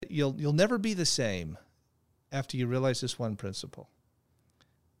you'll never be the same after you realize this one principle,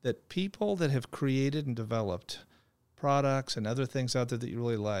 that people that have created and developed products and other things out there that you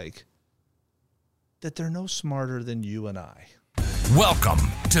really like, that they're no smarter than you and I. Welcome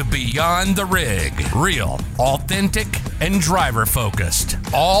to Beyond the Rig. Real, authentic, and driver focused.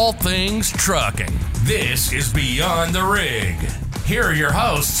 All things trucking. This is Beyond the Rig. Here are your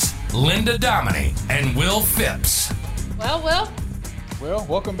hosts, Linda Dominy and Will Phipps. Well,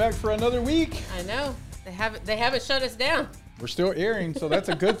 welcome back for another week. I know. They haven't shut us down. We're still airing, so that's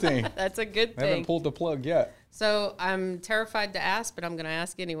a good thing. That's a good I thing. haven't pulled the plug yet. So I'm terrified to ask, but I'm going to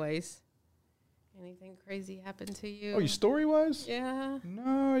ask anyways. Anything crazy happened to you? Oh, you story-wise? Yeah.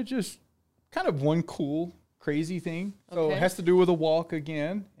 No, it just kind of one cool, crazy thing. So Okay. it has to do with a walk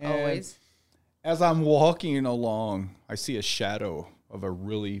again. And Always. as I'm walking along, I see a shadow of a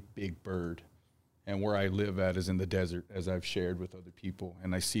really big bird. And where I live at is in the desert, as I've shared with other people.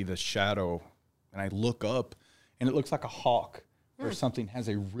 And I see the shadow, and I look up, and it looks like a hawk or something has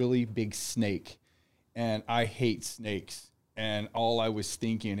a really big snake. And I hate snakes. And all I was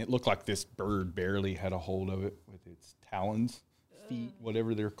thinking, it looked like this bird barely had a hold of it with its talons, feet,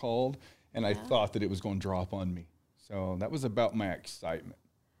 whatever they're called. And I thought that it was going to drop on me. So that was about my excitement.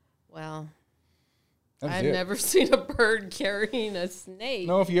 Well, That was I've it. never seen a bird carrying a snake.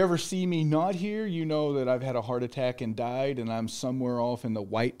 No, if you ever see me not here, you know that I've had a heart attack and died, and I'm somewhere off in the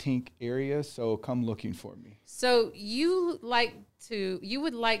White Tank area, so come looking for me. So you would like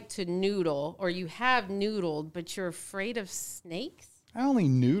to noodle, or you have noodled, but you're afraid of snakes? I only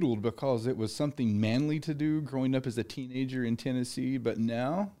noodled because it was something manly to do growing up as a teenager in Tennessee, but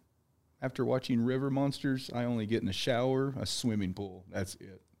now, after watching River Monsters, I only get in a shower, a swimming pool. That's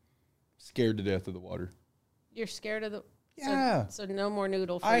it. Scared to death of the water. You're scared of the... Yeah. So no more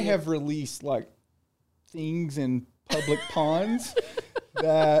noodle for I you. have released, things in public ponds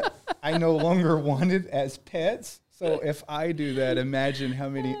that I no longer wanted as pets. So if I do that, imagine how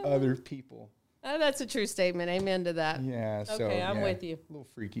many other people. Oh, that's a true statement. Amen to that. Yeah. So Okay, I'm yeah, with you. A little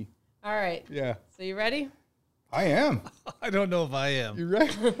freaky. All right. Yeah. So you ready? I am. I don't know if I am. You're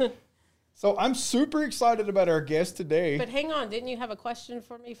right. So I'm super excited about our guest today. But hang on. Didn't you have a question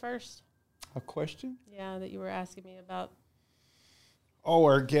for me first? A question? Yeah, that you were asking me about. Oh,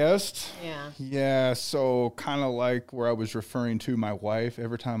 our guest. Yeah. Yeah, so kind of like where I was referring to my wife,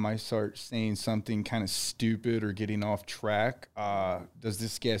 every time I start saying something kind of stupid or getting off track, does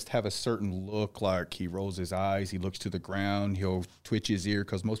this guest have a certain look, like he rolls his eyes, he looks to the ground, he'll twitch his ear,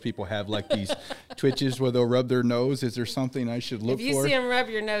 because most people have these twitches where they'll rub their nose. Is there something I should look for? If you see him rub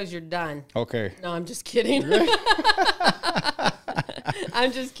your nose, you're done. Okay. No, I'm just kidding.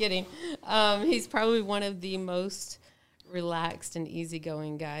 I'm just kidding. He's probably one of the most relaxed and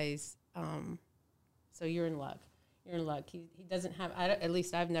easygoing guys. So you're in luck. You're in luck. He doesn't have, at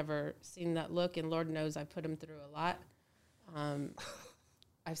least I've never seen that look, and Lord knows I put him through a lot.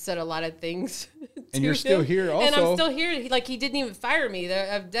 I've said a lot of things And you're still here also. And I'm still here. He didn't even fire me.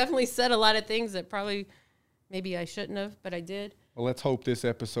 I've definitely said a lot of things that probably maybe I shouldn't have, but I did. Well, let's hope this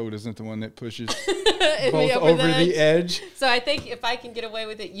episode isn't the one that pushes Me both over the edge. So I think if I can get away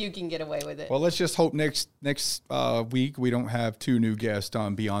with it, you can get away with it. Well, let's just hope next week we don't have two new guests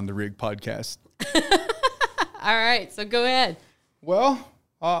on Beyond the Rig podcast. All right, so go ahead. Well,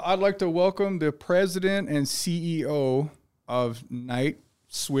 I'd like to welcome the president and CEO of Knight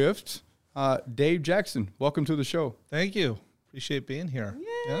Swift, Dave Jackson. Welcome to the show. Thank you. Appreciate being here.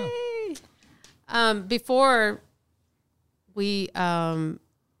 Yeah. Yay! Before we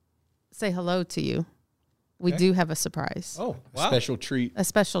say hello to you, we do have a surprise. Oh, wow. Special treat. A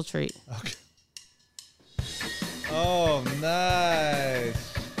special treat. Okay. Oh, nice.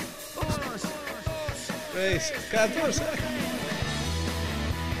 Grace, God, for a second.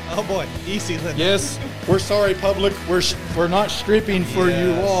 Oh boy, easy, Linda. Yes, we're sorry, public. We're not stripping for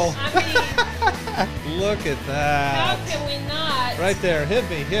you all. I mean, Look at how that. can we not? Right there, hit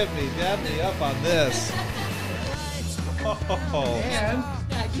me, dab me up on this. Oh, And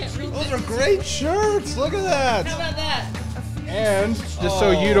I can't read those this. are great shirts. Look at How that. about that? just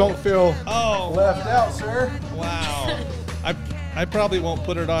so you don't feel Oh, left out, sir. wow. I probably won't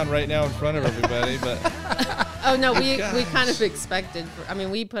put it on right now in front of everybody, but Oh no, we Gosh. kind of expected.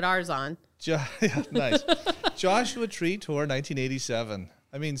 We put ours on. yeah, nice. Joshua Tree Tour 1987.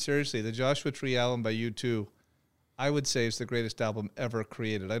 I mean, seriously, the Joshua Tree album by U2, I would say is the greatest album ever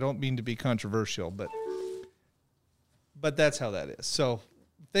created. I don't mean to be controversial, but that's how that is. So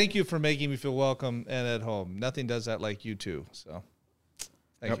thank you for making me feel welcome and at home. Nothing does that like U2. So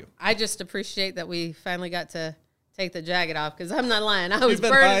thank you. I just appreciate that we finally got to take the jacket off, because I'm not lying. I was You've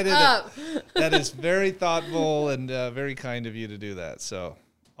been burned hiding it. up. That is very thoughtful and very kind of you to do that. So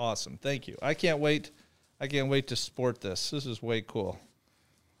awesome. Thank you. I can't wait. I can't wait to sport this. This is way cool.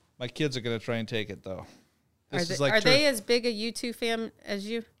 My kids are going to try and take it though. Are they as big a U2 fan as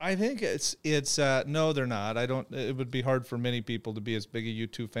you? I think it's no, they're not. It would be hard for many people to be as big a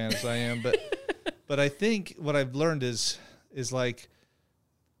U2 fan as I am, but I think what I've learned is like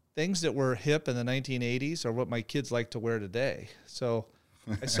things that were hip in the 1980s are what my kids like to wear today. So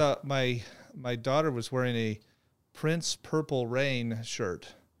I saw my daughter was wearing a Prince Purple Rain shirt.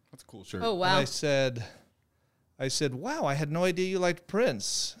 That's a cool shirt. Oh, wow. And I said, wow, I had no idea you liked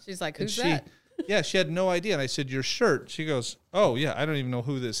Prince. She's like, who's that? Yeah, she had no idea. And I said, your shirt. She goes, oh, yeah, I don't even know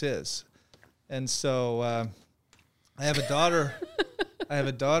who this is. And so I have a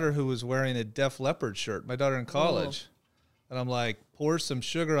daughter who was wearing a Def Leppard shirt, my daughter in college. And I'm like, pour some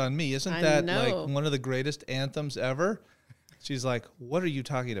sugar on me. Isn't that like one of the greatest anthems ever? She's like, what are you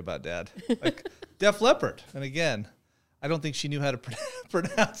talking about, Dad? Like Def Leppard. And again, I don't think she knew how to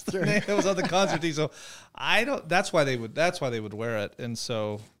pronounce the name. It was on the concert tee. So that's why they would wear it. And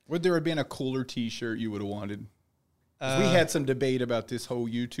so would there have been a cooler T-shirt you would have wanted? We had some debate about this whole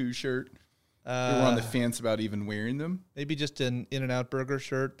U2 shirt. We were on the fence about even wearing them. Maybe just an In-N-Out Burger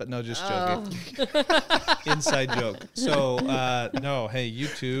shirt, but no, just joking. Inside joke. So no, hey,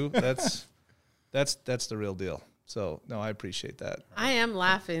 U2, that's the real deal. So no, I appreciate that. I am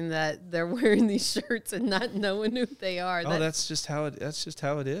laughing that they're wearing these shirts and not knowing who they are. Oh, that's just how it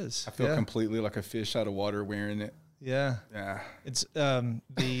is. I feel completely like a fish out of water wearing it. Yeah. Yeah. It's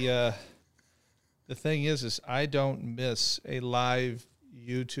the thing is I don't miss a live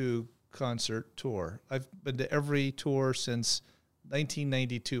U2 concert tour. I've been to every tour since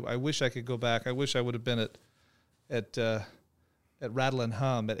 1992. I wish I could go back. I wish I would have been at Rattle and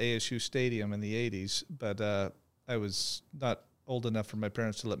Hum at ASU Stadium in the 80s, but I was not old enough for my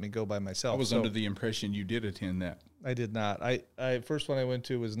parents to let me go by myself. I was under the impression you did attend that. I did not. I first one I went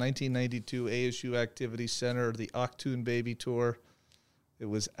to was 1992 ASU Activity Center, the Octoon Baby Tour. It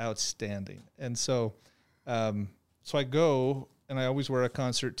was outstanding. And so I go, and I always wear a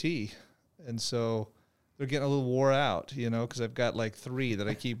concert tee. And so they're getting a little wore out, because I've got like 3 that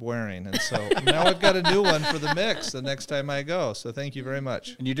I keep wearing. And so now I've got a new one for the mix the next time I go. So thank you very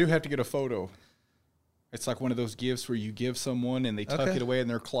much. And you do have to get a photo. It's like one of those gifts where you give someone and they tuck it away in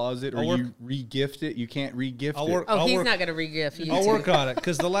their closet, or you re-gift it. You can't re-gift it. He's not going to re-gift you. I'll work on it,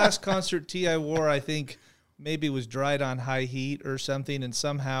 because the last concert tee I wore, I think maybe was dried on high heat or something, and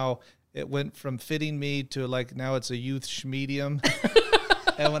somehow it went from fitting me to like now it's a youth medium.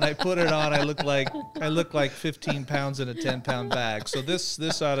 And when I put it on, I look like 15 pounds in a 10-pound bag. So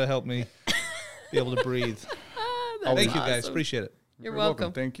this ought to help me be able to breathe. Thank you, guys. Appreciate it. You're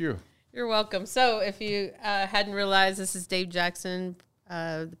welcome. Thank you. You're welcome. So if you hadn't realized, this is Dave Jackson,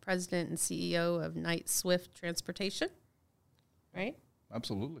 the president and CEO of Knight Swift Transportation, right?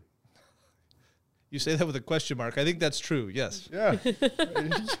 Absolutely. You say that with a question mark. I think that's true. Yes. Yeah.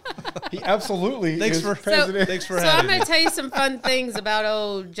 He absolutely thanks is for president. Thanks for so having I'm going me. to tell you some fun things about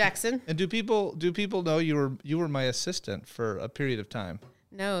old Jackson. And do people know you were my assistant for a period of time?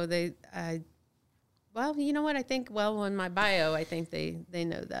 No, well, you know what? I think, in my bio, I think they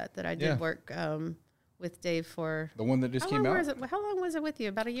know that I did work with Dave for... The one that just came out? How long was it with you?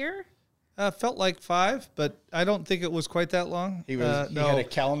 About a year? Felt like 5, but I don't think it was quite that long. He had a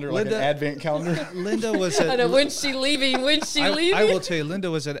calendar, like an advent calendar. Linda was I know, when's she leaving? I will tell you,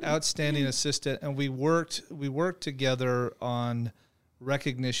 Linda was an outstanding assistant, and we worked together on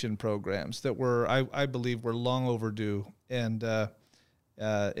recognition programs that were, I believe, were long overdue. And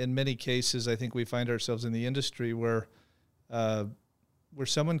in many cases, I think we find ourselves in the industry where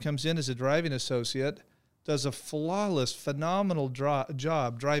someone comes in as a driving associate, does a flawless, phenomenal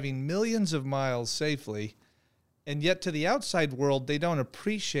job driving millions of miles safely, and yet to the outside world, they don't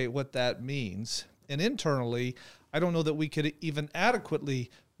appreciate what that means. And internally, I don't know that we could even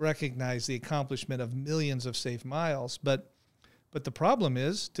adequately recognize the accomplishment of millions of safe miles. But the problem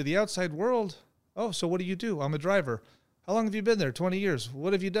is, to the outside world, oh, so what do you do? I'm a driver. How long have you been there? 20 years.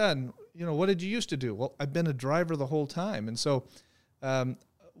 What have you done? What did you used to do? Well, I've been a driver the whole time. And so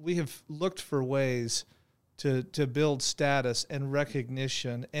we have looked for ways to build status and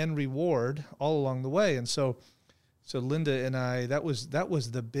recognition and reward all along the way. And so Linda and I, that was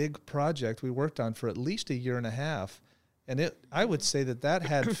the big project we worked on for at least a year and a half. And I would say that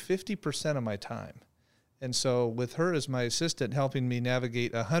had 50% of my time. And so with her as my assistant helping me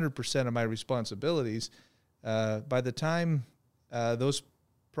navigate 100% of my responsibilities, by the time those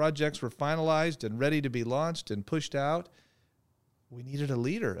projects were finalized and ready to be launched and pushed out, we needed a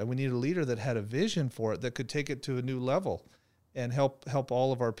leader, and we needed a leader that had a vision for it, that could take it to a new level and help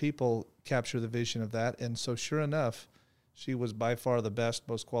all of our people capture the vision of that. And so sure enough, she was by far the best,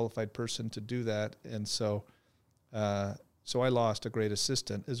 most qualified person to do that. And so I lost a great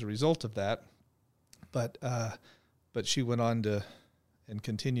assistant as a result of that. But she went on to and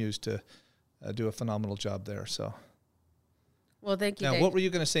continues to do a phenomenal job there. So, Well, thank you, now, Dave. what were you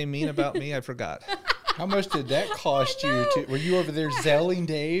going to say mean about me? I forgot. How much did that cost you? Were you over there zelling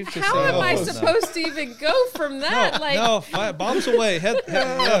Dave to How say, am I no. supposed to even go from that? Bombs away.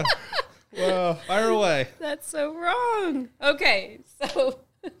 Yeah. well, Fire away. That's so wrong. Okay, so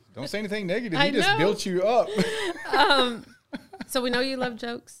don't say anything negative. I He just know. built you up. so we know you love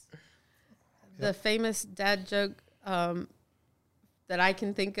jokes. The famous dad joke that I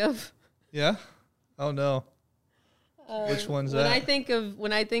can think of. Yeah? Oh, no. Which one's When that? I think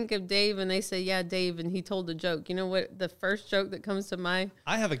of Dave and they say, yeah, Dave, and he told a joke. You know what the first joke that comes to mind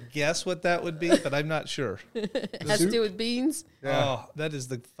I have a guess what that would be, but I'm not sure. has to do with beans? Oh, that is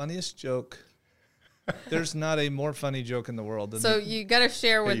the funniest joke. There's not a more funny joke in the world than So you got to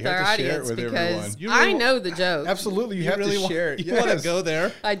share with you have our to share it audience with because everyone. You really I know the joke. Absolutely, you, you have really to share it. You want to Yes. go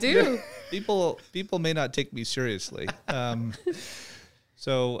there? I do. People may not take me seriously.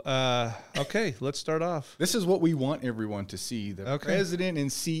 Okay, let's start off. This is what we want everyone to see: the Okay. president and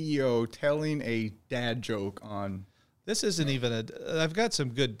CEO telling a dad joke on. This isn't even I've got some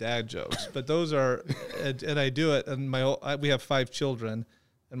good dad jokes, but those are, and I do it, and we have 5 children,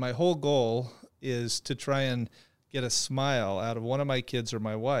 and my whole goal is to try and get a smile out of one of my kids or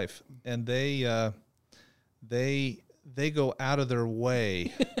my wife, and they go out of their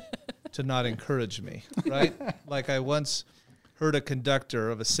way to not encourage me, right? Like I once heard a conductor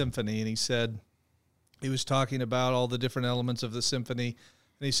of a symphony, and he was talking about all the different elements of the symphony,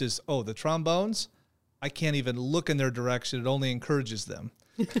 and he says, "Oh, the trombones, I can't even look in their direction. It only encourages them."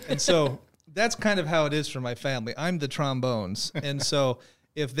 And so that's kind of how it is for my family. I'm the trombones. And so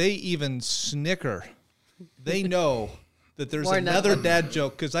if they even snicker, they know that there's More another nothing. dad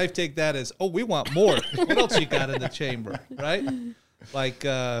joke, because I take that as, oh, we want more. What else you got in the chamber, right? Like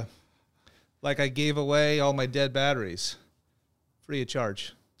I gave away all my dead batteries free of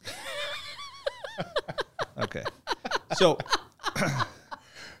charge. Okay. So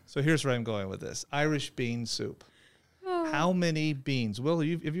here's where I'm going with this. Irish bean soup. How many beans? Will,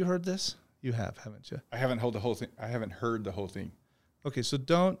 have you heard this? You have, haven't you? I haven't heard the whole thing. I haven't heard the whole thing. Okay, so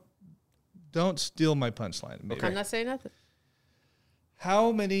don't steal my punchline. Maybe. I'm not saying nothing.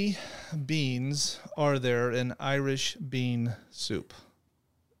 How many beans are there in Irish bean soup?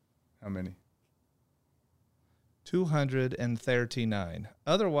 How many? 239.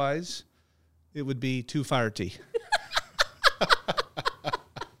 Otherwise, it would be 240.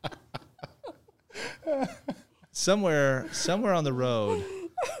 Somewhere on the road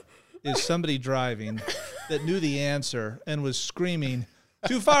is somebody driving that knew the answer and was screaming,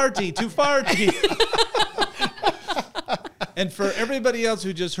 240, 240. And for everybody else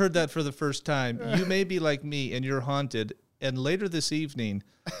who just heard that for the first time, you may be like me and you're haunted. And later this evening,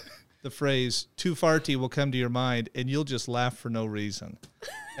 the phrase 240 will come to your mind and you'll just laugh for no reason.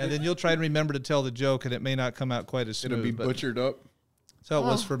 And then you'll try and remember to tell the joke and it may not come out quite as smooth. It'll be but butchered up. so it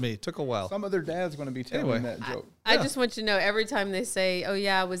was for me. It took a while. Some other dad's going to be telling Anyway. that joke. I just want you to know every time they say, oh,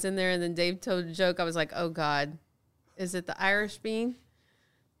 yeah, I was in there and then Dave told a joke, I was like, oh, God, is it the Irish bean?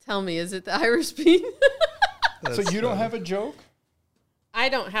 Tell me, is it the Irish bean? So you don't have a joke? I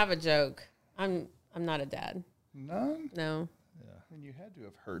don't have a joke. I'm not a dad. None? No. And you had to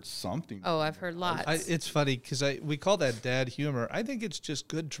have heard something. Oh, I've heard lots. It's funny because we call that dad humor. I think it's just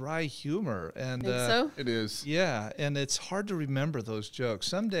good dry humor, and Think so? It is. yeah, and it's hard to remember those jokes.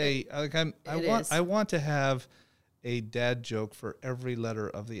 Someday, It is. I want to have a dad joke for every letter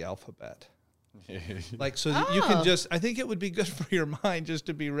of the alphabet. Like so that you can Oh. just. I think it would be good for your mind just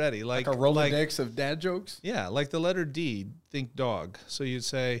to be ready. Like a Rolodex of dad jokes? Yeah, like the letter D. Think dog. So you'd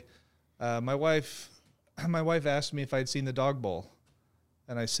say, my wife asked me if I'd seen the Dog Bowl.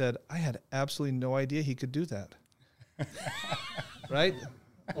 And I said, I had absolutely no idea he could do that. Right?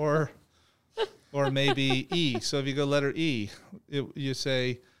 Or maybe E. So if you go letter E, you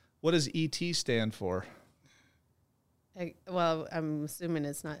say, what does ET stand for? Well, I'm assuming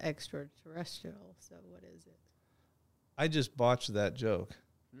it's not extraterrestrial. So what is it? I just botched that joke.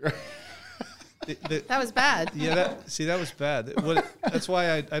 That was bad. Yeah, that was bad. That's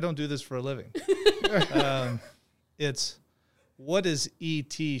why I don't do this for a living. It's, what is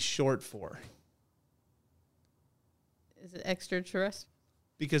ET short for? Is it extraterrestrial?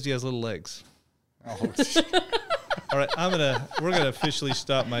 Because he has little legs. Oh, All right, we're gonna officially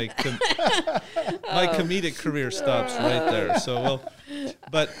stop my comedic career stops right there. So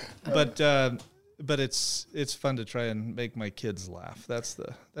but but it's fun to try and make my kids laugh. That's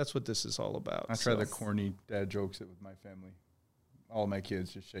what this is all about. I try the corny dad jokes with my family. All my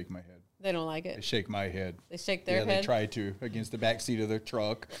kids just shake my head. They don't like They it. shake my head. They shake their Yeah, head. they try to against the back seat of their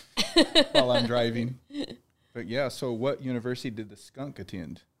truck while I'm driving. But yeah, so what university did the skunk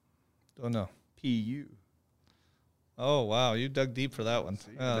attend? Don't know. PU. Oh wow, you dug deep for that one.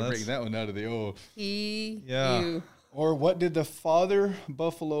 They're breaking that one out of the Yeah. You. Or what did the father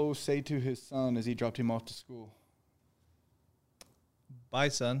buffalo say to his son as he dropped him off to school? Bye,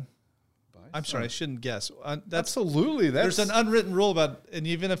 son. I'm sorry, I shouldn't guess. That's Absolutely. there's an unwritten rule about, and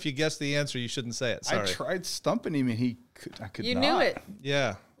even if you guess the answer, you shouldn't say it. Sorry. I tried stumping him, and I could You not. knew it.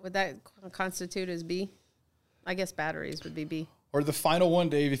 Yeah. Would that constitute as B? I guess batteries would be B. Or the final one,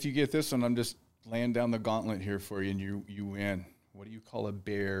 Dave, if you get this one, I'm just laying down the gauntlet here for you, and you win. What do you call a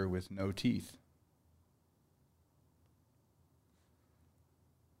bear with no teeth?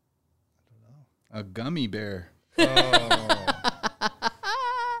 I don't know. A gummy bear.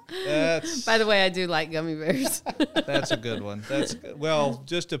 By the way, I do like gummy bears. That's a good one. That's good. Well,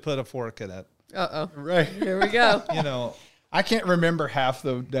 just to put a fork in it. Right. Here we go. You know, I can't remember half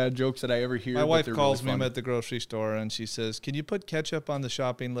the dad jokes that I ever hear. my but wife they're calls really me. I'm funny. at the grocery store, and she says, "Can you put ketchup on the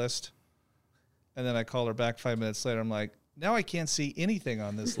shopping list?" And then I call her back 5 minutes later. I'm like, "Now I can't see anything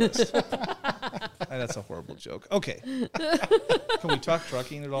on this list." That's a horrible joke. Okay. Can we talk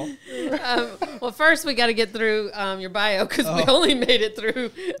trucking at all? Well, first we got to get through your bio because we only made it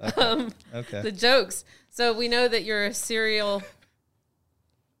through Okay. the jokes. So we know that you're a serial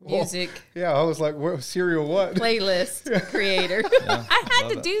music Yeah, I was like, what, cereal what? playlist creator. I had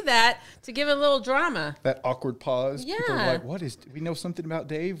love to it. do that to give it a little drama. That awkward pause. People are Yeah. like, what is, we know something about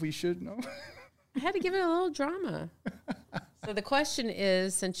Dave we should know? I had to give it a little drama. So the question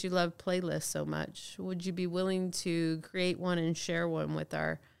is, since you love playlists so much, would you be willing to create one and share one with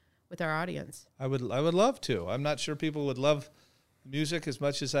our audience? I would love to. I'm not sure people would love music as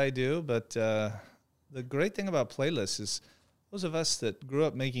much as I do, but the great thing about playlists is those of us that grew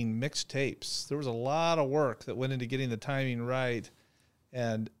up making mixed tapes, there was a lot of work that went into getting the timing right,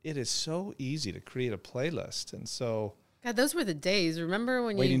 and it is so easy to create a playlist. And so God, those were the days. Remember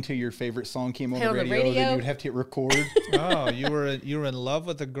when Wait you until your favorite song came on Play the on the radio, then radio? you would have to hit record. you were in love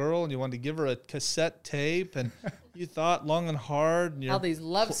with a girl and you wanted to give her a cassette tape, and you thought long and hard, and all these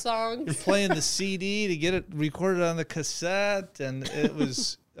love songs? playing the CD to get it recorded on the cassette, and it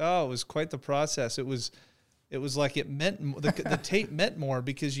was it was quite the process. It was like it meant the tape meant more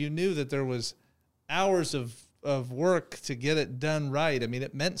because you knew that there was hours of work to get it done right. I mean,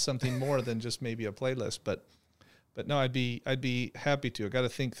 it meant something more than just maybe a playlist, but no, I'd be happy to. I got to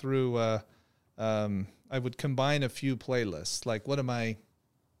think through. I would combine a few playlists. Like one of my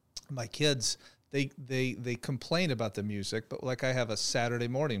kids, they complain about the music, but like I have a Saturday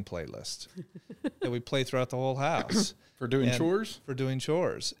morning playlist that we play throughout the whole house For doing And chores? For doing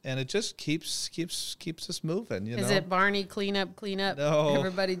chores, and it just keeps us moving. You know, Is it Barney clean up? No.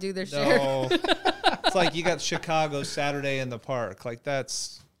 Everybody do their share. No, it's like you got Chicago Saturday in the Park. Like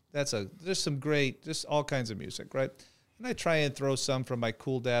there's some great, just all kinds of music, right? And I try and throw some from my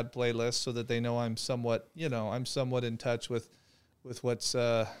Cool Dad playlist so that they know I'm somewhat in touch with what's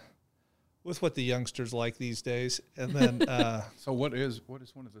with what the youngsters like these days. And then So what is one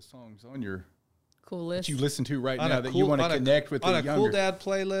of the songs on your Cool that list. you listen to right on now a that cool- you want to on a- connect with on the a younger? Cool Dad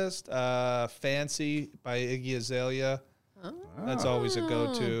playlist, Fancy by Iggy Azalea. That's always a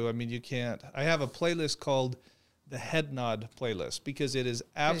go-to. I mean, you can't. I have a playlist called the Head Nod playlist because it is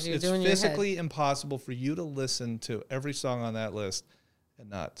you're it's doing your head. physically impossible for you to listen to every song on that list and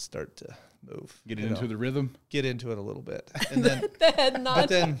not start to move. Get you into know, the rhythm. get into it a little bit, and then The head nod. but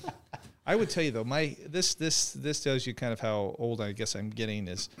then I would tell you though, this tells you kind of how old I guess I'm getting.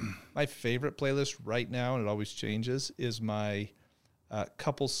 Is my favorite playlist right now, and it always changes, is my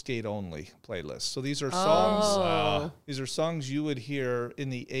couple skate only playlist. So these are songs. Oh. These are songs you would hear in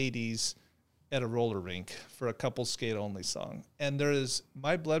the '80s at a roller rink for a couple skate only song. And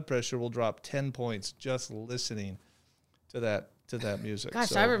my blood pressure will drop 10 points just listening to that music. Gosh,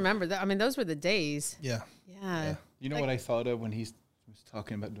 So, I remember that. I mean, those were the days. Yeah. Yeah. You know what I thought of when he was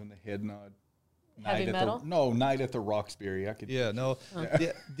talking about doing the head nod? Heavy metal? Night at the Roxbury. I could. Yeah, no.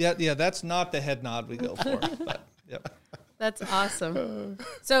 Yeah, that's not the head nod we go for. But, yep. That's awesome.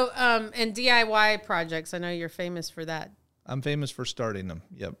 So, and DIY projects, I know you're famous for that. I'm famous for starting them.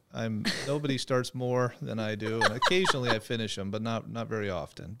 Yep. Nobody starts more than I do, and occasionally I finish them, but not very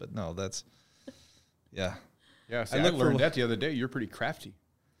often. But no, yeah. Yeah, see, I I look for- learned that the other day. You're pretty crafty.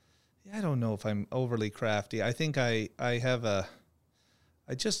 I don't know if I'm overly crafty. I think I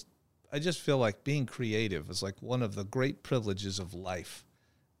just feel like being creative is like one of the great privileges of life.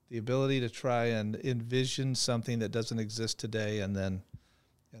 the ability to try and envision something that doesn't exist today, and then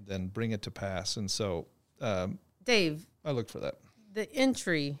bring it to pass. And so, Dave, I look for that. The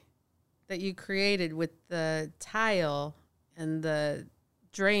entry that you created with the tile and the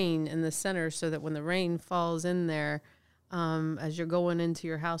drain in the center, so that when the rain falls in there, as you're going into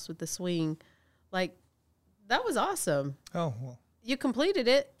your house with the swing, like, that was awesome. Oh, well. You completed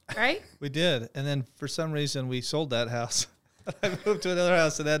it, right? We did. And then for some reason we sold that house. I moved to another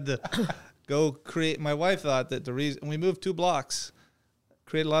house and had to go create. My wife thought that the reason we moved 2 blocks,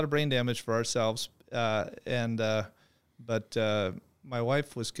 created a lot of brain damage for ourselves. But my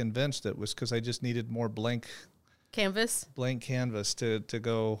wife was convinced it was because I just needed more blank Canvas to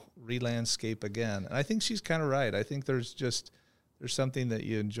go re-landscape again. And I think she's kind of right. I think there's something that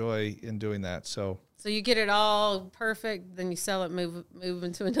you enjoy in doing that. So you get it all perfect, then you sell it, move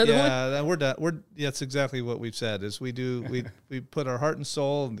into another one. Yeah, then we're done. That's exactly what we've said. Is we put our heart and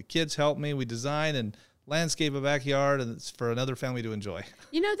soul, and the kids help me. We design and landscape a backyard, and it's for another family to enjoy.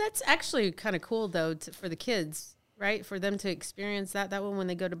 You know, that's actually kind of cool though for the kids, right? For them to experience that way when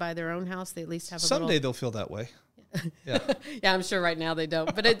they go to buy their own house, they at least have Someday they'll feel that way. Yeah, yeah, I'm sure right now they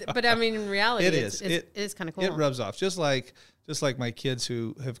don't, but I mean, in reality, it is kind of cool. It rubs off, just like my kids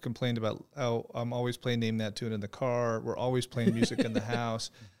who have complained about how I'm always playing Name That Tune in the car. We're always playing music in the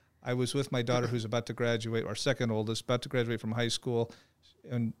house. I was with my daughter who's about to graduate, our second oldest, about to graduate from high school,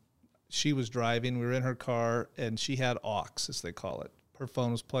 and she was driving. We were in her car, and she had aux, as they call it. Her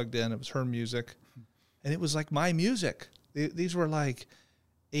phone was plugged in. It was her music, and it was like my music. These were like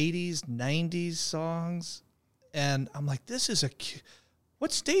 80s, 90s songs. And I'm like, this is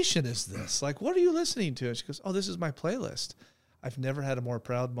what station is this? Like, what are you listening to? And she goes, oh, this is my playlist. I've never had a more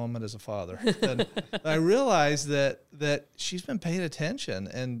proud moment as a father. And I realized that she's been paying attention,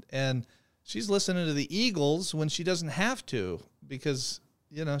 and she's listening to the Eagles when she doesn't have to, because,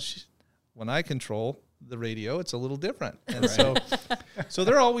 you know, when I control the radio, it's a little different. And so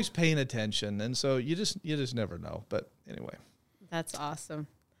they're always paying attention. And so you just never know. But anyway. That's awesome.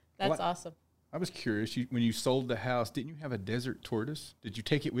 That's awesome. I was curious, when you sold the house, didn't you have a desert tortoise? Did you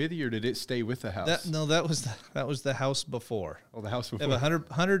take it with you, or did it stay with the house? That was the house before. Oh, the house before. I have a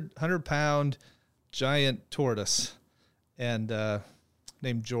 100-pound giant tortoise, and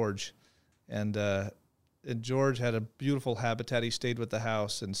named George, and George had a beautiful habitat. He stayed with the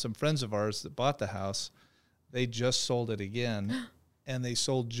house, and some friends of ours that bought the house, they just sold it again, and they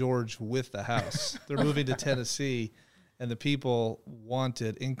sold George with the house. They're moving to Tennessee. And the people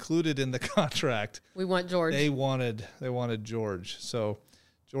wanted, included in the contract, we want George. They wanted George. So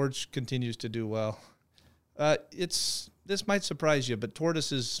George continues to do well. This might surprise you, but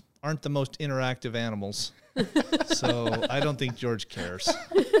tortoises aren't the most interactive animals. So I don't think George cares.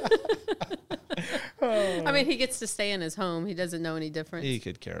 I mean, he gets to stay in his home. He doesn't know any difference. He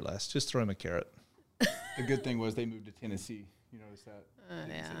could care less. Just throw him a carrot. The good thing was they moved to Tennessee. You notice that?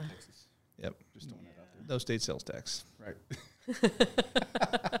 Yeah. Texas. Yep. Just throwing that out there. No state sales tax. Right.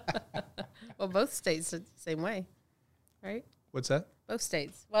 Well, both states are the same way, right? What's that? Both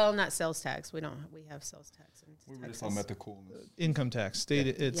states. Well, not sales tax. We have sales tax in We were Texas. just talking about the coolness. Income tax.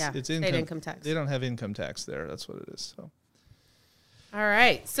 It's state income tax. They don't have income tax there. That's what it is. So. All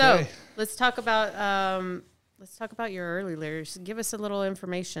right. So Okay. let's talk about your early years. Give us a little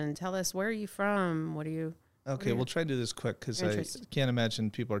information. Tell us, where are you from? What are you? Okay, we'll try to do this quick because I Interested. can't imagine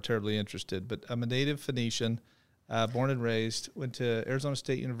people are terribly interested. But I'm a native Phoenician, born and raised. Went to Arizona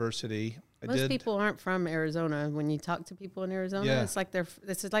State University. Most people aren't from Arizona. When you talk to people in Arizona, Yeah. it's like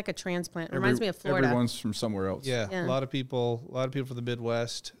this is like a transplant. It reminds me of Florida. Everyone's from somewhere else. Yeah, Yeah. a lot of people from the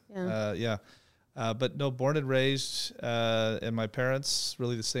Midwest. Yeah. But no, born and raised, and my parents,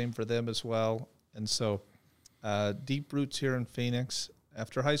 really the same for them as well. And so deep roots here in Phoenix.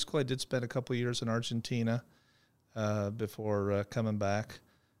 After high school, I did spend a couple of years in Argentina before coming back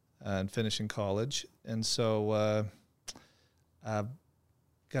and finishing college. And so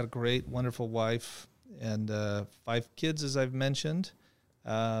got a great, wonderful wife and 5 kids, as I've mentioned.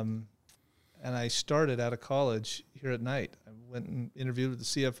 And I started out of college here at night. I went and interviewed with the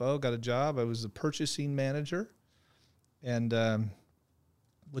CFO, got a job. I was the purchasing manager, and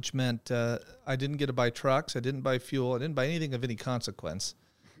which meant I didn't get to buy trucks. I didn't buy fuel. I didn't buy anything of any consequence.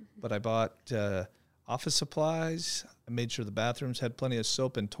 But I bought office supplies. I made sure the bathrooms had plenty of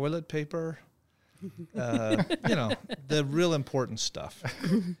soap and toilet paper. The real important stuff.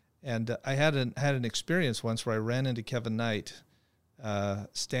 And I had an experience once where I ran into Kevin Knight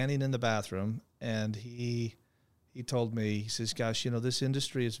standing in the bathroom, and he told me, he says, gosh, this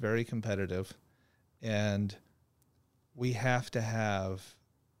industry is very competitive, and we have to have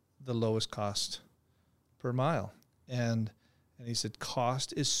the lowest cost per mile. And And he said,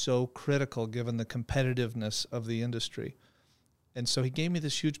 cost is so critical given the competitiveness of the industry. And so he gave me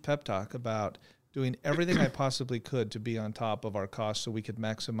this huge pep talk about doing everything I possibly could to be on top of our costs so we could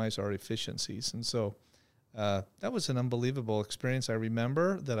maximize our efficiencies. And so that was an unbelievable experience. I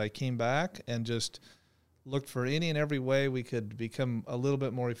remember that I came back and just looked for any and every way we could become a little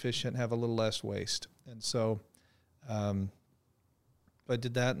bit more efficient, have a little less waste. And so I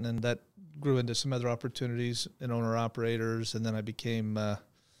did that, and then that grew into some other opportunities in owner-operators, and then I became,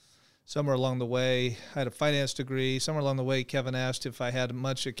 somewhere along the way, I had a finance degree. Somewhere along the way, Kevin asked if I had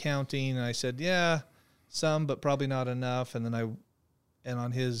much accounting, and I said, yeah, some, but probably not enough. And then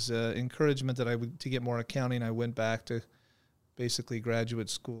on his encouragement to get more accounting, I went back to basically graduate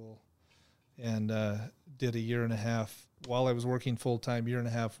school and did a year and a half while I was working full-time, year and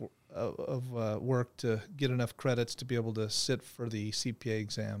a half of work to get enough credits to be able to sit for the CPA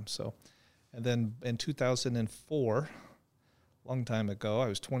exam. So, and then in 2004, a long time ago, I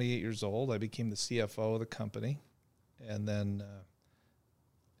was 28 years old. I became the CFO of the company, and then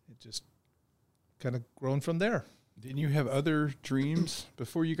it just kind of grown from there. Didn't you have other dreams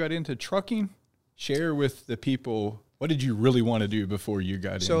before you got into trucking? Share with the people, what did you really want to do before you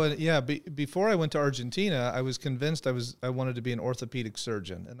got in? So, before I went to Argentina, I was convinced I wanted to be an orthopedic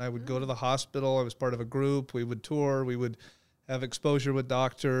surgeon. And I would go to the hospital. I was part of a group. We would tour. We would have exposure with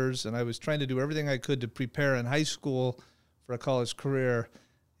doctors. And I was trying to do everything I could to prepare in high school for a college career.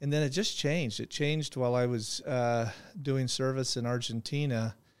 And then it just changed. It changed while I was doing service in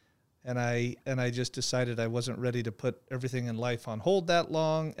Argentina. And I just decided I wasn't ready to put everything in life on hold that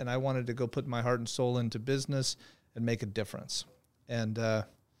long, and I wanted to go put my heart and soul into business and make a difference. And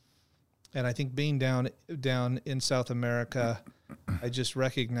I think being down in South America, I just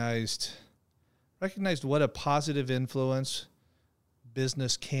recognized what a positive influence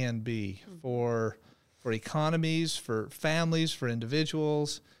business can be for economies, for families, for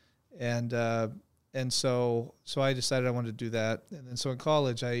individuals, and so I decided I wanted to do that. And then so in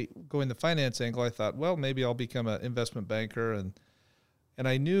college, I go in the finance angle. I thought, well, maybe I'll become an investment banker. And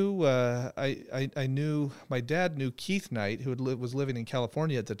I knew I knew my dad knew Keith Knight, who was living in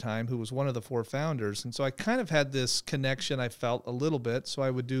California at the time, who was one of the 4 founders. And so I kind of had this connection. I felt a little bit. So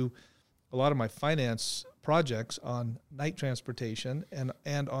I would do a lot of my finance projects on Knight transportation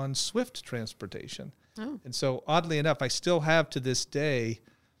and on Swift transportation. Oh. And so oddly enough, I still have to this day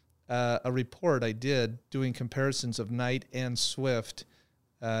a report I did doing comparisons of Knight and Swift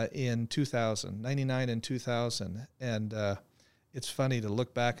in 2000, 99 and 2000. And it's funny to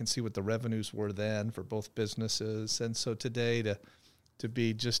look back and see what the revenues were then for both businesses. And so today to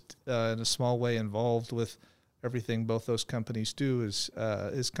be just in a small way involved with everything both those companies do is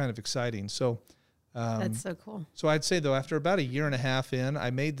kind of exciting. So that's so cool. So I'd say, though, after about a year and a half in,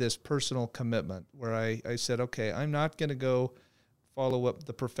 I made this personal commitment where I said, okay, I'm not going to go follow what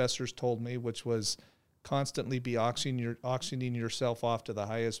the professors told me, which was constantly be auctioning yourself off to the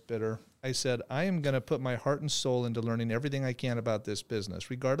highest bidder. I said, I am going to put my heart and soul into learning everything I can about this business,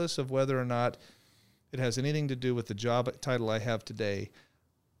 regardless of whether or not it has anything to do with the job title I have today.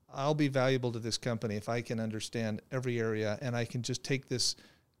 I'll be valuable to this company if I can understand every area, and I can just take this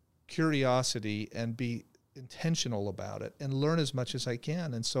curiosity and be intentional about it and learn as much as I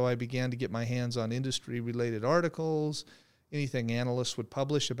can. And so I began to get my hands on industry-related articles. Anything analysts would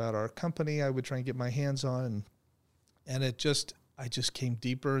publish about our company, I would try and get my hands on, and I just came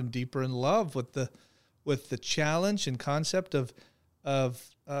deeper and deeper in love with the challenge and concept of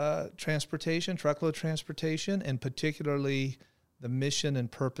transportation, truckload transportation, and particularly the mission and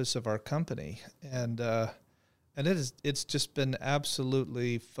purpose of our company. And it's just been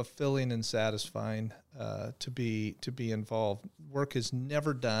absolutely fulfilling and satisfying to be involved. Work is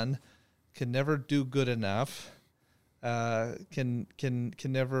never done, can never do good enough. Can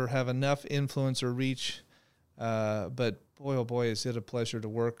never have enough influence or reach, but boy, oh boy, is it a pleasure to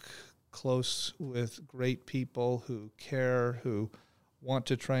work close with great people who care, who want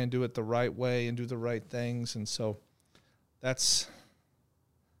to try and do it the right way and do the right things. And so that's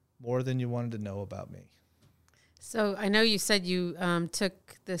more than you wanted to know about me. So I know you said you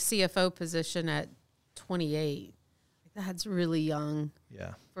took the CFO position at 28. That's really young.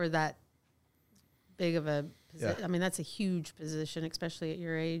 Yeah. For that big of a position. Yeah. I mean, that's a huge position, especially at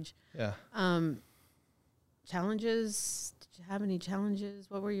your age. Yeah. Challenges? Did you have any challenges?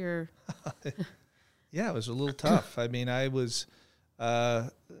 What were your... Yeah, it was a little tough. I mean, I was...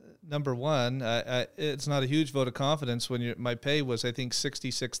 number one, it's not a huge vote of confidence when my pay was, I think,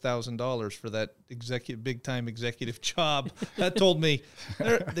 $66,000 for that big time executive job. That told me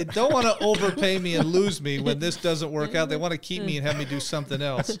they don't want to overpay me and lose me when this doesn't work out. They want to keep me and have me do something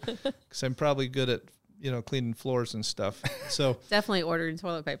else because I'm probably good at cleaning floors and stuff. So Definitely ordering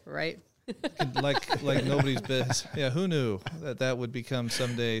toilet paper, right? like nobody's business. Yeah, who knew that would become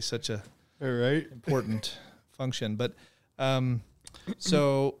someday such a important function? But when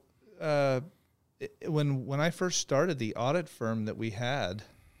I first started the audit firm that we had,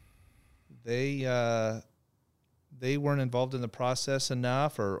 they weren't involved in the process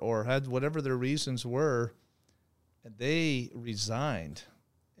enough, or had whatever their reasons were, and they resigned.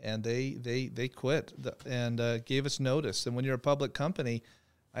 And they quit and gave us notice. And when you're a public company,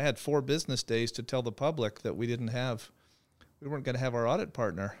 I had 4 business days to tell the public that we weren't going to have our audit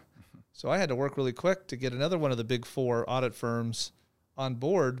partner. So I had to work really quick to get another one of the big 4 audit firms on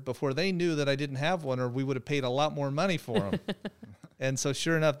board before they knew that I didn't have one, or we would have paid a lot more money for them. And so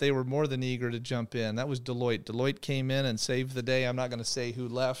sure enough, they were more than eager to jump in. That was Deloitte. Deloitte came in and saved the day. I'm not going to say who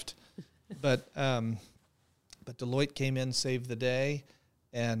left, but Deloitte came in, saved the day.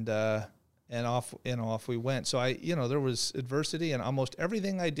 And off we went. So there was adversity, and almost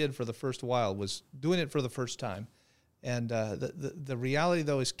everything I did for the first while was doing it for the first time. And the reality,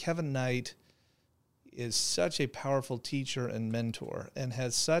 though, is Kevin Knight is such a powerful teacher and mentor, and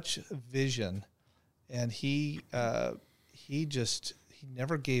has such vision, and he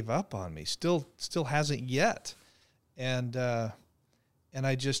never gave up on me. Still hasn't yet, and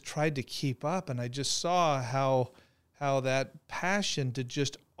I just tried to keep up, and I just saw how that passion to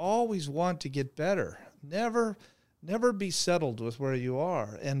just always want to get better, never be settled with where you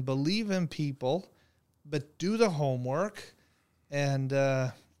are, and believe in people, but do the homework and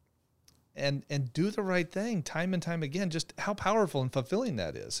do the right thing time and time again, just how powerful and fulfilling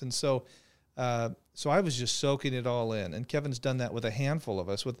that is. And so I was just soaking it all in, and Kevin's done that with a handful of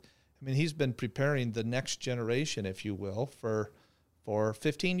us. He's been preparing the next generation, if you will, for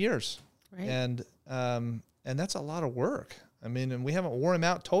 15 years. Right. And that's a lot of work. And we haven't worn him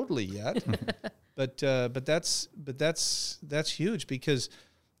out totally yet, but that's huge, because,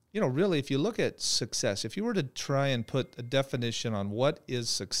 really, if you look at success, if you were to try and put a definition on what is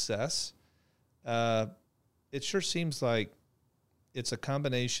success, it sure seems like it's a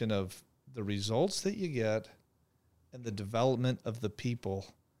combination of the results that you get and the development of the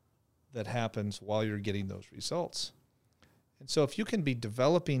people that happens while you're getting those results. And so if you can be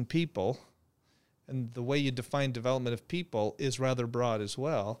developing people, and the way you define development of people is rather broad as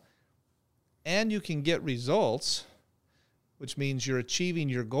well, and you can get results, which means you're achieving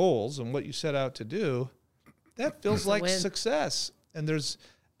your goals and what you set out to do, that feels like success. And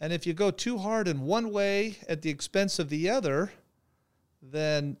if you go too hard in one way at the expense of the other,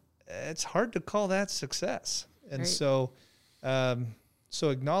 then it's hard to call that success. And right. So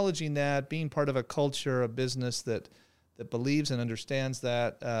acknowledging that, being part of a culture, a business that believes and understands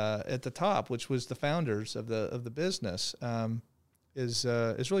that at the top, which was the founders of the business, is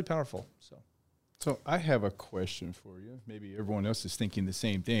really powerful. So I have a question for you. Maybe everyone else is thinking the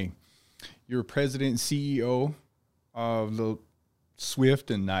same thing. You're president and CEO of the Swift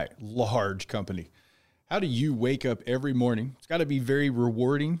and Knight, large company. How do you wake up every morning? It's got to be very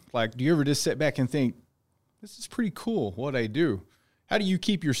rewarding. Like, do you ever just sit back and think, this is pretty cool what I do? How do you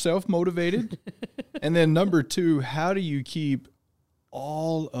keep yourself motivated? And then number 2, how do you keep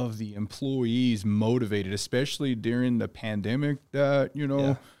all of the employees motivated, especially during the pandemic that,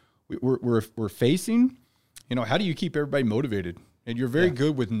 we're facing? How do you keep everybody motivated? And you're very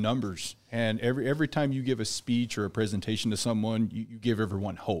good with numbers. And every time you give a speech or a presentation to someone, you give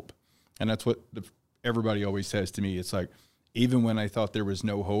everyone hope. And that's what everybody always says to me. It's like, even when I thought there was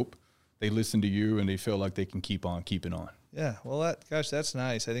no hope, they listen to you and they feel like they can keep on keeping on. Yeah, well, that's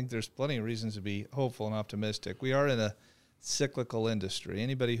nice. I think there's plenty of reasons to be hopeful and optimistic. We are in a cyclical industry.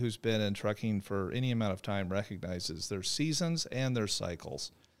 Anybody who's been in trucking for any amount of time recognizes there's seasons and there's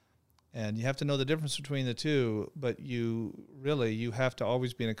cycles. And you have to know the difference between the two, but you have to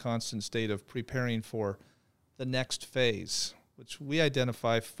always be in a constant state of preparing for the next phase, which we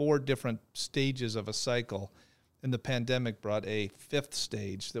identify 4 different stages of a cycle. And the pandemic brought a 5th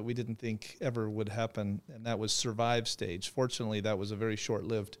stage that we didn't think ever would happen, and that was survive stage. Fortunately, that was a very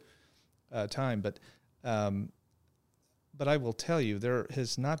short-lived time. But I will tell you, there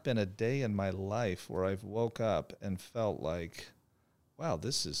has not been a day in my life where I've woke up and felt like, wow,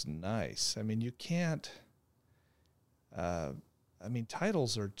 this is nice. You can't,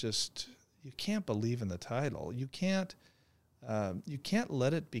 titles are just, you can't believe in the title. You can't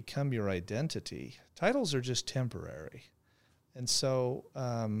let it become your identity. Titles are just temporary. And so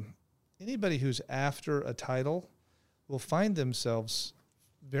anybody who's after a title will find themselves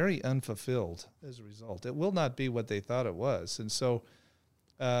very unfulfilled as a result. It will not be what they thought it was. And so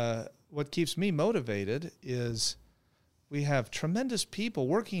what keeps me motivated is we have tremendous people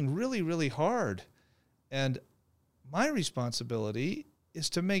working really, really hard. And my responsibility is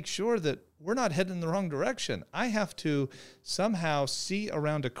to make sure that we're not heading in the wrong direction. I have to somehow see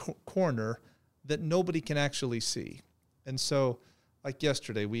around a corner that nobody can actually see. And so, like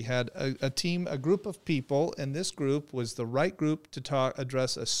yesterday, we had a group of people, and this group was the right group to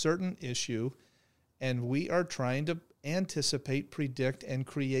address a certain issue, and we are trying to anticipate, predict, and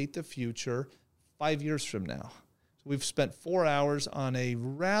create the future 5 years from now. So we've spent 4 hours on a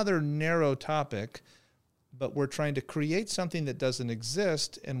rather narrow topic, but we're trying to create something that doesn't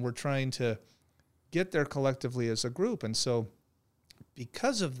exist, and we're trying to get there collectively as a group. And so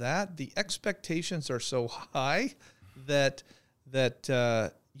because of that, the expectations are so high that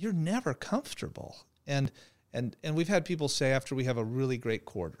you're never comfortable. And we've had people say after we have a really great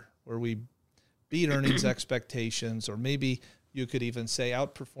quarter where we beat earnings expectations, or maybe you could even say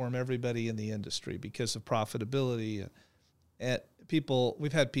outperform everybody in the industry because of profitability. And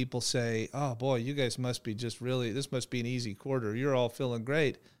we've had people say, oh boy, you guys must be this must be an easy quarter. You're all feeling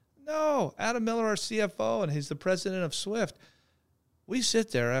great. No, Adam Miller, our CFO, and he's the president of Swift. We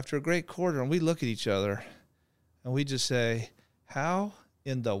sit there after a great quarter and we look at each other and we just say, how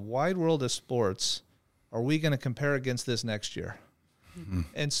in the wide world of sports are we going to compare against this next year? Mm-hmm.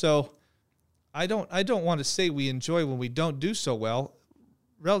 And so I don't want to say we enjoy when we don't do so well.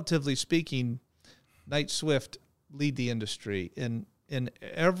 Relatively speaking, Knight Swift lead the industry in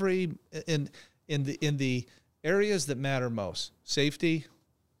the areas that matter most. Safety,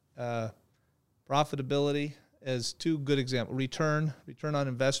 profitability as two good examples. Return on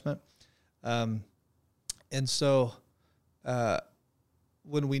investment. And so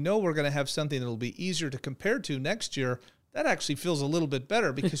when we know we're going to have something that'll be easier to compare to next year, that actually feels a little bit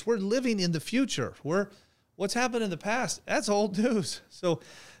better because we're living in the future. What's happened in the past, that's old news. So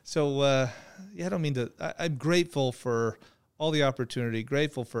I don't mean to, I'm grateful for all the opportunity,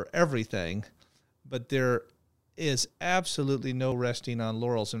 grateful for everything, but there is absolutely no resting on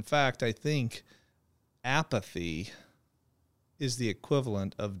laurels. In fact, I think apathy is the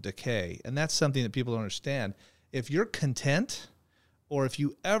equivalent of decay. And that's something that people don't understand. If you're content, or if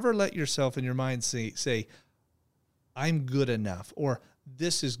you ever let yourself in your mind say I'm good enough, or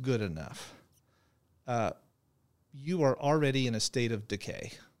this is good enough, you are already in a state of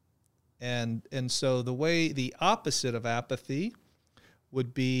decay. And so the opposite of apathy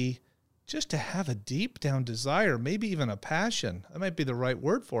would be just to have a deep down desire, maybe even a passion, that might be the right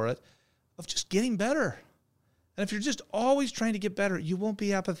word for it, of just getting better. And if you're just always trying to get better, you won't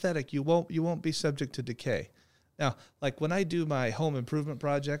be apathetic. You won't be subject to decay. Now, like when I do my home improvement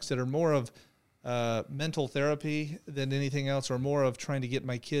projects that are more of mental therapy than anything else, or more of trying to get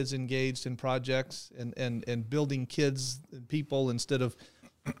my kids engaged in projects and building kids and people instead of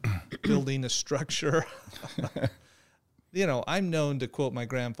building a structure. I'm known to quote my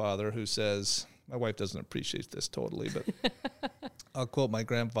grandfather, who says, my wife doesn't appreciate this totally, but I'll quote my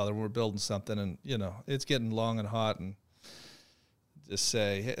grandfather when we're building something and, it's getting long and hot, and just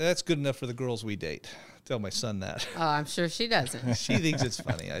say, hey, that's good enough for the girls we date. Tell my son that. Oh, I'm sure she doesn't. She thinks it's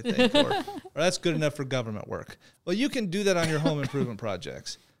funny, I think. Or that's good enough for government work. Well, you can do that on your home improvement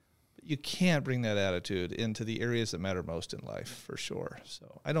projects, but you can't bring that attitude into the areas that matter most in life, for sure.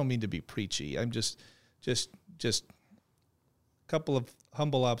 So I don't mean to be preachy. I'm just a couple of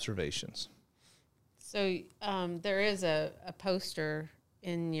humble observations. So there is a poster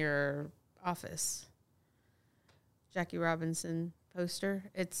in your office, Jackie Robinson poster.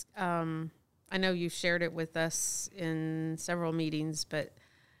 It's I know you shared it with us in several meetings, but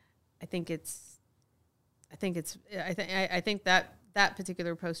I think that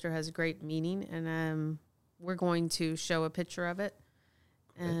particular poster has great meaning, and we're going to show a picture of it,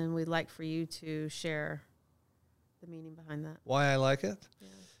 and we'd like for you to share the meaning behind that. Why I like it?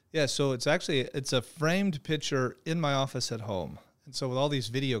 Yeah, so it's a framed picture in my office at home. And so with all these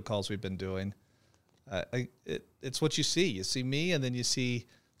video calls we've been doing, it's what you see. You see me, and then you see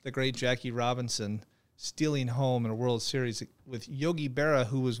the great Jackie Robinson stealing home in a World Series with Yogi Berra,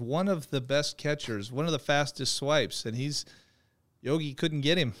 who was one of the best catchers, one of the fastest swipes, and Yogi couldn't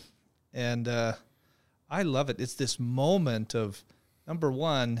get him. And I love it. It's this moment of, number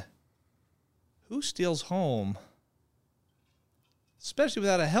one, who steals home, especially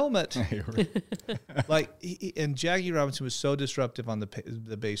without a helmet? And Jackie Robinson was so disruptive on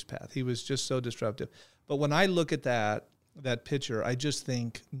the base path. He was just so disruptive. But when I look at that picture, I just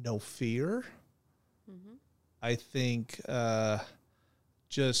think no fear. Mm-hmm. I think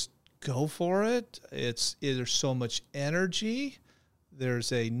just go for it. There's so much energy.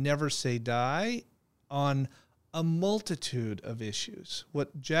 There's a never say die on a multitude of issues.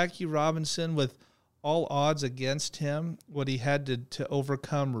 What Jackie Robinson, with all odds against him, what he had to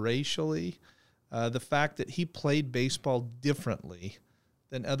overcome racially, The fact that he played baseball differently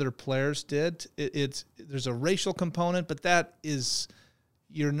than other players did, there's a racial component, but that is,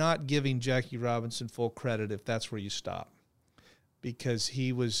 you're not giving Jackie Robinson full credit if that's where you stop, because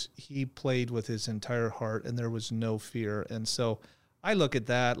he played with his entire heart and there was no fear. And so I look at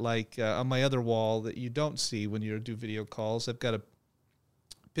that like on my other wall that you don't see when you do video calls. I've got a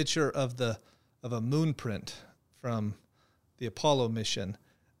picture of a moon print from the Apollo mission.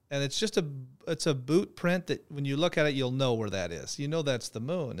 And it's just it's a boot print that when you look at it, you'll know where that is. You know that's the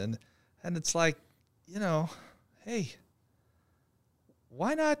moon. And it's like, hey,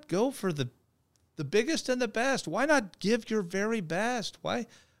 why not go for the biggest and the best? Why not give your very best? Why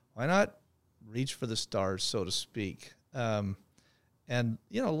not reach for the stars, so to speak? And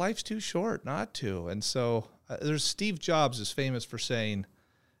life's too short not to. And so there's Steve Jobs is famous for saying,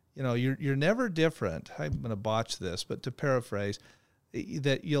 you're never different. I'm going to botch this, but to paraphrase,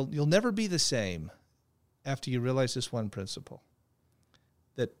 that you'll never be the same after you realize this one principle,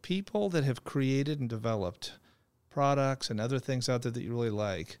 that people that have created and developed products and other things out there that you really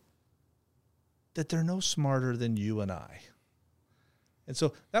like, that they're no smarter than you and I. And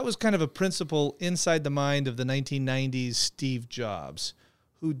so that was kind of a principle inside the mind of the 1990s Steve Jobs,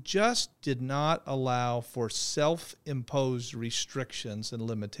 who just did not allow for self-imposed restrictions and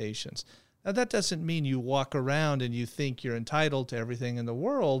limitations. Now, that doesn't mean you walk around and you think you're entitled to everything in the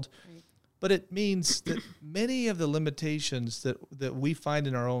world, right, but it means that many of the limitations that we find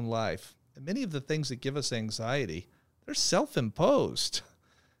in our own life, and many of the things that give us anxiety, they're self-imposed,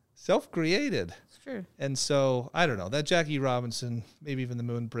 self-created. It's true. And so, I don't know, that Jackie Robinson, maybe even the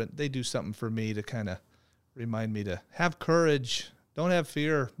moon print, they do something for me to kind of remind me to have courage, don't have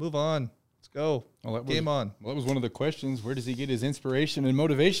fear, move on. Go. Game on. Well, that was one of the questions. Where does he get his inspiration and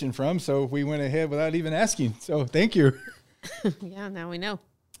motivation from? So we went ahead without even asking. So thank you. Yeah, now we know.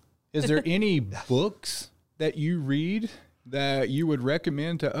 Is there any books that you read that you would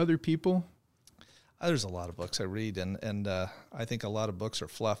recommend to other people? There's a lot of books I read, and I think a lot of books are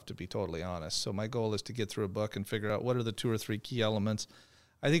fluff, to be totally honest. So my goal is to get through a book and figure out what are the 2 or 3 key elements.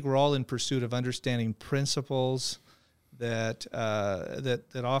 I think we're all in pursuit of understanding principles that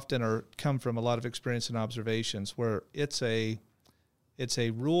often come from a lot of experience and observations, where it's a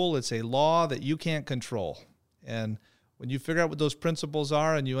rule, it's a law that you can't control. And when you figure out what those principles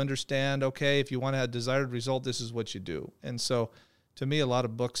are and you understand, okay, if you want to have a desired result, this is what you do. And so to me, a lot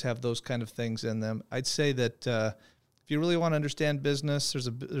of books have those kind of things in them. I'd say that if you really want to understand business,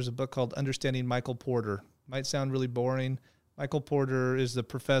 there's a book called Understanding Michael Porter. Might sound really boring. Michael Porter is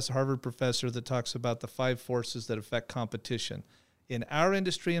the Harvard professor that talks about the 5 forces that affect competition. In our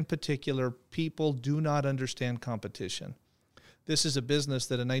industry in particular, people do not understand competition. This is a business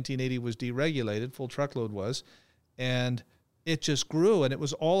that in 1980 was deregulated, full truckload was, and it just grew, and it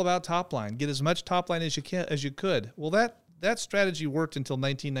was all about top line. Get as much top line as you could. Well, that strategy worked until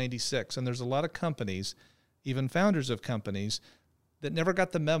 1996, and there's a lot of companies, even founders of companies, that never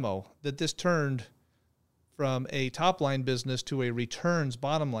got the memo that this turned from a top-line business to a returns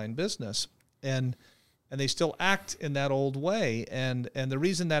bottom-line business. And they still act in that old way. And the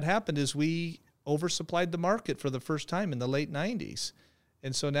reason that happened is we oversupplied the market for the first time in the late 90s.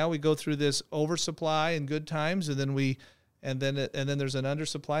 And so now we go through this oversupply in good times, and then there's an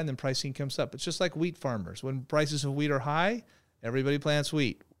undersupply, and then pricing comes up. It's just like wheat farmers. When prices of wheat are high, everybody plants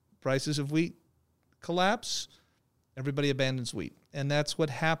wheat. Prices of wheat collapse, everybody abandons wheat. And that's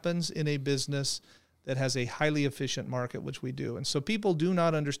what happens in a business that has a highly efficient market, which we do. And so people do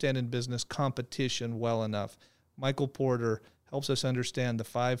not understand in business competition well enough. Michael Porter helps us understand the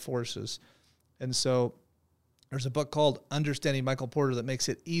 5 forces. And so there's a book called Understanding Michael Porter that makes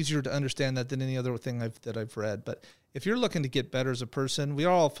it easier to understand that than any other thing that I've read. But if you're looking to get better as a person, we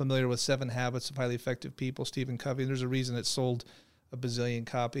are all familiar with 7 Habits of Highly Effective People, Stephen Covey. There's a reason it sold a bazillion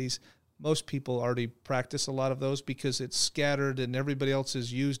copies. Most people already practice a lot of those because it's scattered and everybody else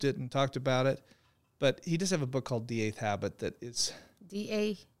has used it and talked about it. But he does have a book called The 8th Habit that is The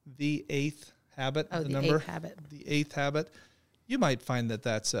 8th Habit. Oh, the number 8th Habit. The 8th Habit. You might find that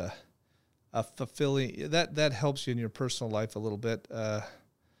that's a fulfilling, that helps you in your personal life a little bit.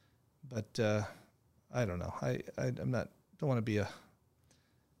 But I don't know. Don't want to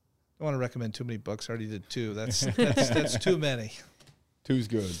recommend too many books. I already did 2. That's too many. 2's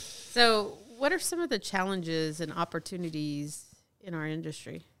good. So what are some of the challenges and opportunities in our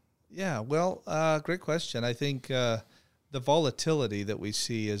industry? Yeah, well, great question. I think the volatility that we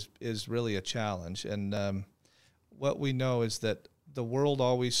see is really a challenge. And what we know is that the world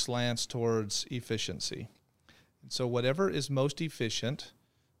always slants towards efficiency. And so whatever is most efficient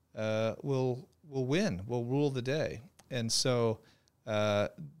will win, will rule the day. And so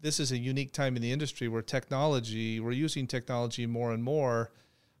this is a unique time in the industry where we're using technology more and more.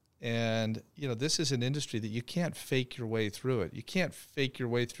 And, this is an industry that you can't fake your way through it. You can't fake your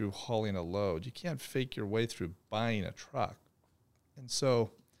way through hauling a load. You can't fake your way through buying a truck. And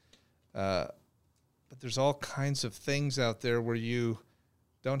so, but there's all kinds of things out there where you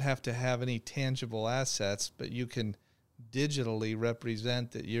don't have to have any tangible assets, but you can digitally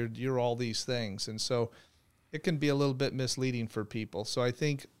represent that you're all these things. And so it can be a little bit misleading for people. So I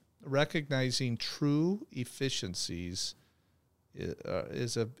think recognizing true efficiencies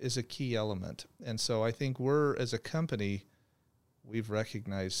is a key element. And so I think as a company, we've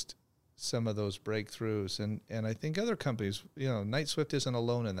recognized some of those breakthroughs. And I think other companies, Knight-Swift isn't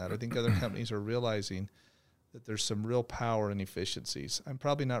alone in that. I think other companies are realizing that there's some real power in efficiencies. I'm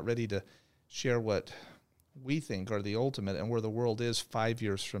probably not ready to share what we think are the ultimate and where the world is 5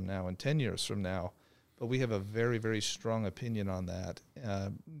 years from now and 10 years from now. But we have a very, very strong opinion on that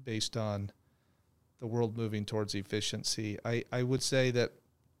based on the world moving towards efficiency. I would say that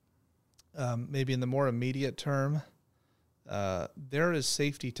maybe in the more immediate term, there is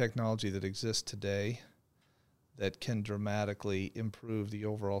safety technology that exists today that can dramatically improve the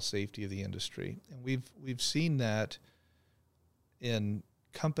overall safety of the industry. And we've seen that in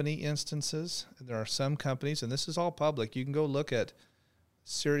company instances. There are some companies, and this is all public, you can go look at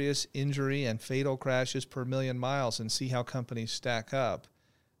serious injury and fatal crashes per million miles and see how companies stack up.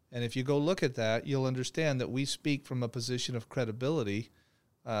 And if you go look at that, you'll understand that we speak from a position of credibility,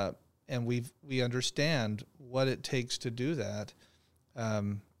 and we understand what it takes to do that.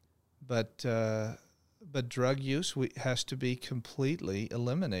 But drug use has to be completely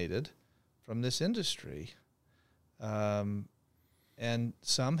eliminated from this industry. And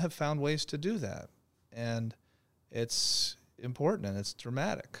some have found ways to do that. And it's important and it's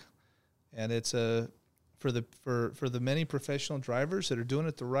dramatic. And it's for the many professional drivers that are doing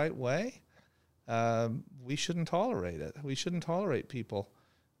it the right way, we shouldn't tolerate it. We shouldn't tolerate people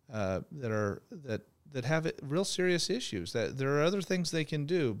that have real serious issues. That there are other things they can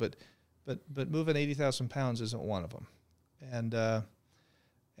do, but moving 80,000 pounds isn't one of them.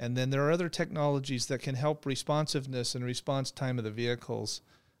 And then there are other technologies that can help responsiveness and response time of the vehicles.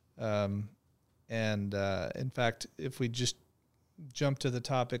 In fact, if we just jump to the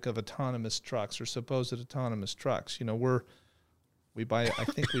topic of autonomous trucks or supposed autonomous trucks, we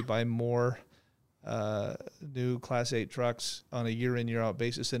buy more new Class 8 trucks on a year in, year out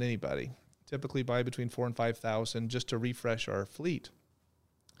basis than anybody. Typically buy between 4,000 and 5,000 just to refresh our fleet.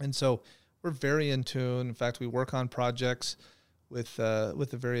 And so we're very in tune. In fact, we work on projects with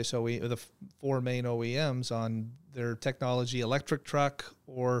the various the four main OEMs on their technology, electric truck,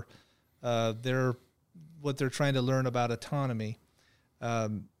 or what they're trying to learn about autonomy.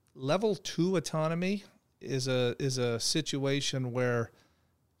 Level 2 autonomy is a situation where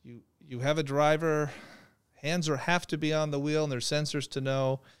you have a driver, hands have to be on the wheel, and there's sensors to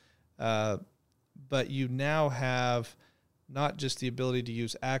know, but you now have not just the ability to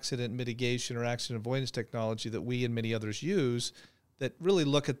use accident mitigation or accident avoidance technology that we and many others use that really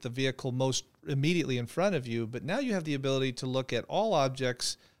look at the vehicle most immediately in front of you, but now you have the ability to look at all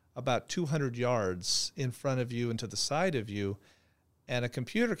objects about 200 yards in front of you and to the side of you. And a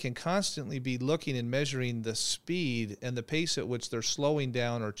computer can constantly be looking and measuring the speed and the pace at which they're slowing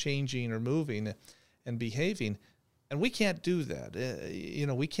down or changing or moving and behaving. And we can't do that.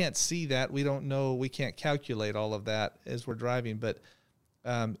 We can't see that. We don't know. We can't calculate all of that as we're driving. But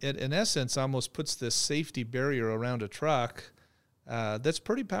it, in essence, almost puts this safety barrier around a truck that's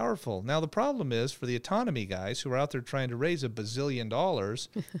pretty powerful. Now, the problem is for the autonomy guys who are out there trying to raise $1 bazillion,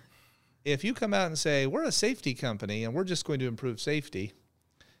 if you come out and say, we're a safety company and we're just going to improve safety,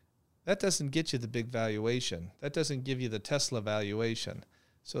 that doesn't get you the big valuation. That doesn't give you the Tesla valuation.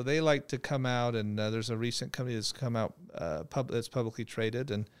 So they like to come out, and there's a recent company that's come out that's publicly traded,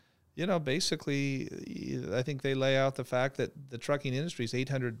 and basically, I think they lay out the fact that the trucking industry is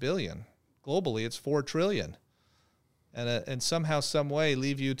 $800 billion. Globally, it's $4 trillion, and somehow, some way,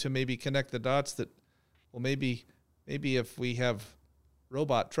 leave you to maybe connect the dots that, well, maybe if we have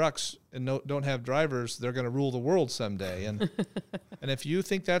robot trucks and don't have drivers, they're going to rule the world someday. And and if you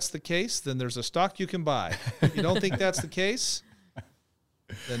think that's the case, then there's a stock you can buy. If you don't think that's the case,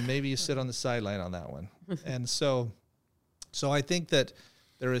 then maybe you sit on the sideline on that one. And so I think that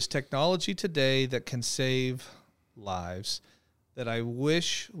there is technology today that can save lives that I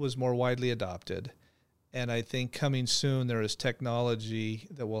wish was more widely adopted. And I think coming soon, there is technology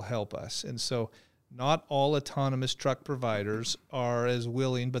that will help us. And so not all autonomous truck providers are as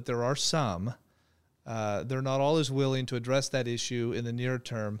willing, but there are some. They're not all as willing to address that issue in the near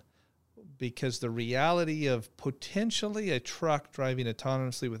term. because the reality of potentially a truck driving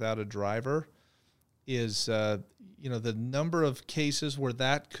autonomously without a driver is, the number of cases where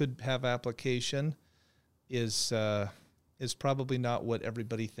that could have application is probably not what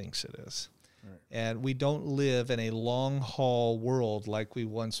everybody thinks it is. Right. And we don't live in a long-haul world like we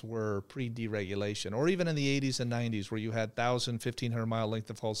once were pre-deregulation, or even in the 80s and 90s where you had 1,000, 1,500-mile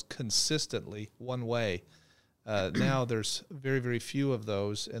length of hauls consistently one way. Now there's very, very few of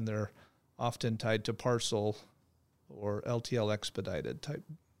those, and they're often tied to parcel or LTL expedited type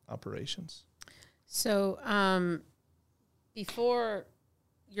operations. So before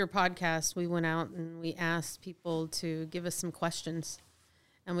your podcast, we went out and we asked people to give us some questions.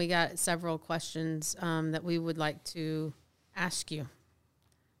 And we got several questions that we would like to ask you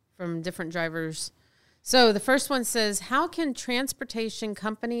from different drivers. So the first one says, how can transportation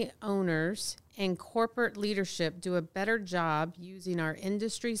company owners and corporate leadership do a better job using our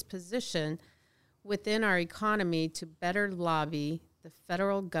industry's position within our economy to better lobby the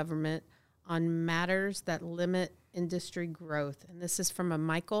federal government on matters that limit industry growth? And this is from a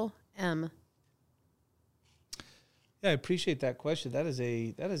Michael M. Yeah, I appreciate that question. That is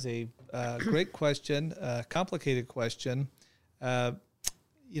a great question, complicated question.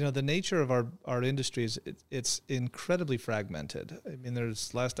 The nature of our industry is it's incredibly fragmented. I mean,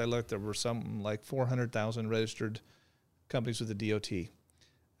 last I looked, there were something like 400,000 registered companies with the DOT.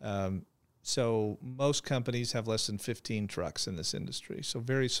 So most companies have less than 15 trucks in this industry, so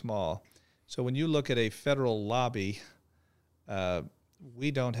very small. So when you look at a federal lobby,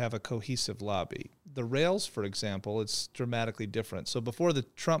 we don't have a cohesive lobby. The rails, for example, it's dramatically different. So before the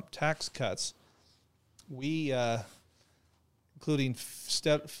Trump tax cuts, we, including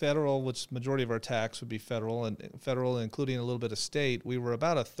federal, which majority of our tax would be federal, and including a little bit of state, we were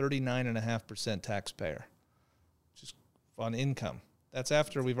about a 39.5% taxpayer, which is on income. That's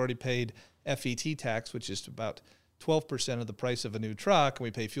after we've already paid FET tax, which is about 12% of the price of a new truck, and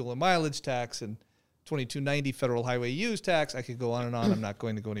we pay fuel and mileage tax and $22.90 federal highway use tax. I could go on and on. I'm not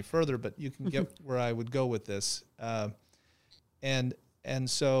going to go any further, but you can get where I would go with this. And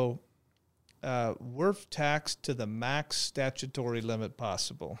so we're taxed to the max statutory limit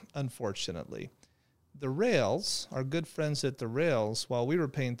possible, unfortunately. The rails, our good friends at the rails, while we were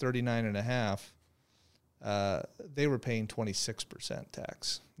paying 39.5%, they were paying 26%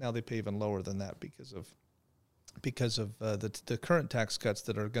 tax. Now they pay even lower than that because of the current tax cuts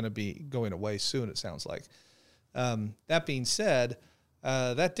that are going to be going away soon, it sounds like. That being said,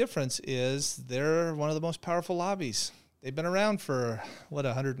 that difference is they're one of the most powerful lobbies. They've been around for,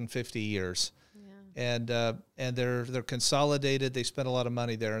 150 years. Yeah. And they're consolidated. They spend a lot of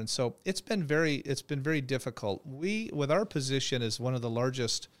money there. And so it's been very difficult. We, with our position as we're the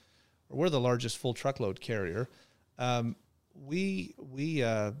largest full truckload carrier, we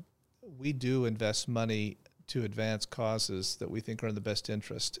do invest money to advance causes that we think are in the best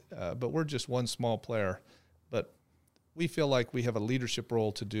interest. But we're just one small player. But we feel like we have a leadership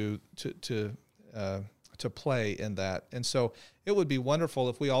role to play in that. And so it would be wonderful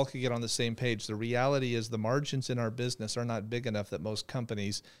if we all could get on the same page. The reality is the margins in our business are not big enough that most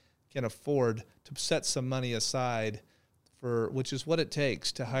companies can afford to set some money aside for, which is what it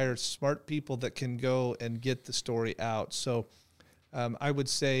takes to hire smart people that can go and get the story out. So I would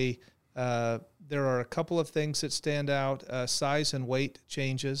say there are a couple of things that stand out. Size and weight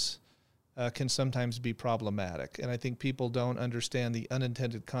changes can sometimes be problematic. And I think people don't understand the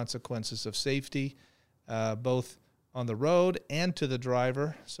unintended consequences of safety, both on the road and to the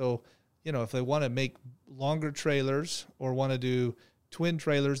driver. So, if they want to make longer trailers or want to do twin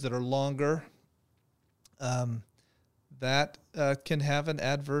trailers that are longer, that can have an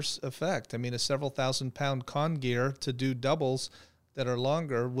adverse effect. I mean, a several thousand-pound con gear to do doubles that are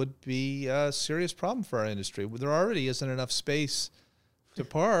longer would be a serious problem for our industry. There already isn't enough space to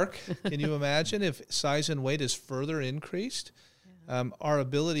park. Can you imagine if size and weight is further increased? Our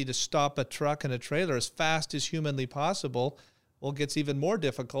ability to stop a truck and a trailer as fast as humanly possible, gets even more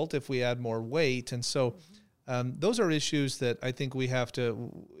difficult if we add more weight. And so those are issues that I think we have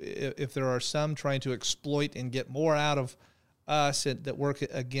to, if there are some trying to exploit and get more out of us that work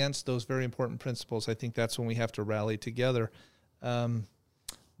against those very important principles, I think that's when we have to rally together.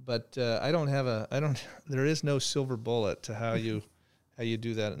 But there is no silver bullet to how you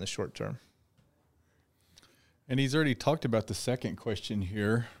do that in the short term. And he's already talked about the second question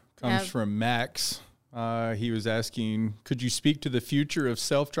here. Comes from Max. He was asking, could you speak to the future of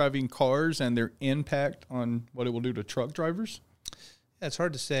self-driving cars and their impact on what it will do to truck drivers? Yeah, it's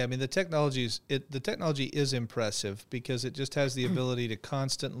hard to say. I mean, the technology is impressive because it just has the ability to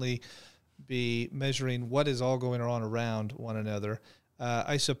constantly be measuring what is all going on around one another.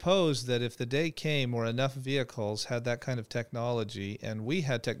 I suppose that if the day came where enough vehicles had that kind of technology and we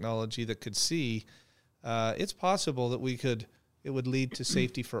had technology that could see, it's possible that it would lead to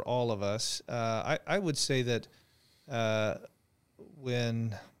safety for all of us. I would say that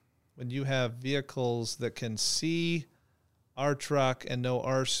when you have vehicles that can see our truck and know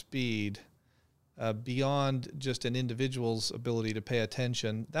our speed beyond just an individual's ability to pay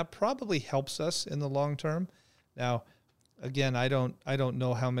attention, that probably helps us in the long term. Now, again, I don't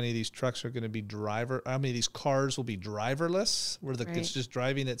know how many of these trucks are going to be how many of these cars will be driverless, where it's just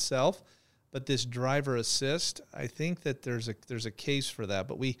driving itself. But this driver assist, I think that there's a case for that.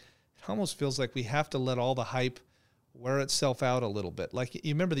 But it almost feels like we have to let all the hype wear itself out a little bit. Like,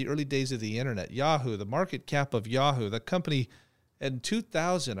 you remember the early days of the internet, Yahoo, the market cap of Yahoo, the company in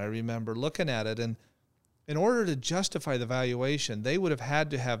 2000, I remember looking at it, and in order to justify the valuation, they would have had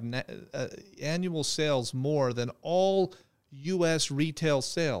to have annual sales more than all U.S. retail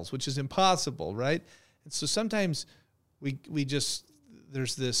sales, which is impossible, right? And so sometimes we just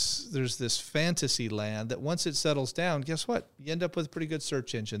there's this fantasy land that once it settles down, guess what? You end up with a pretty good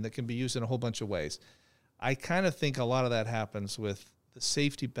search engine that can be used in a whole bunch of ways. I kind of think a lot of that happens with the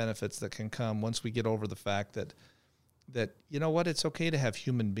safety benefits that can come once we get over the fact that you know what, it's okay to have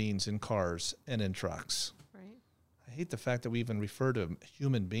human beings in cars and in trucks. Right. I hate the fact that we even refer to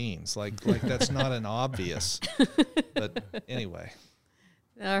human beings like that's not an obvious. But anyway.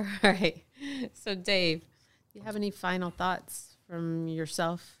 All right. So Dave, do you have any final thoughts from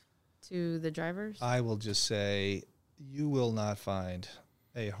yourself to the drivers? I will just say you will not find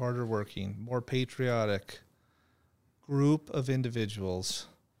a harder working, more patriotic group of individuals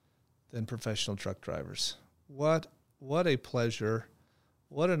than professional truck drivers. What a pleasure,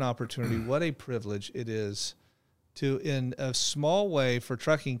 what an opportunity, what a privilege it is to, in a small way for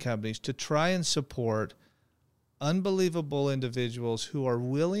trucking companies, to try and support unbelievable individuals who are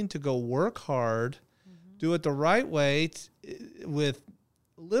willing to go work hard, do it the right way, with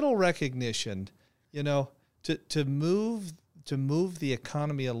little recognition, to move the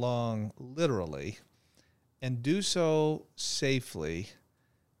economy along literally, and do so safely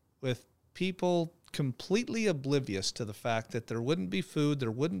with people completely oblivious to the fact that there wouldn't be food,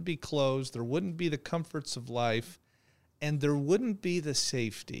 there wouldn't be clothes, there wouldn't be the comforts of life, and there wouldn't be the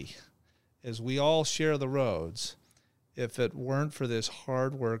safety as we all share the roads if it weren't for this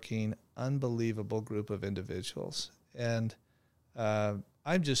hardworking, unbelievable group of individuals. And I'm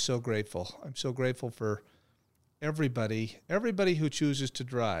just so grateful. I'm so grateful for everybody who chooses to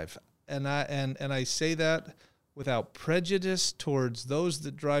drive. And I say that without prejudice towards those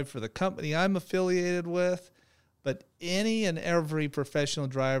that drive for the company I'm affiliated with, but any and every professional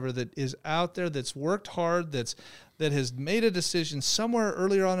driver that is out there, that's worked hard, that has made a decision somewhere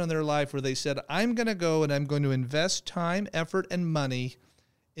earlier on in their life where they said, I'm going to go and I'm going to invest time, effort, and money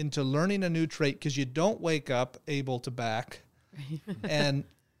into learning a new trait, because you don't wake up able to back. and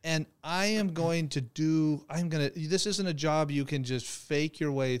I am going to this isn't a job you can just fake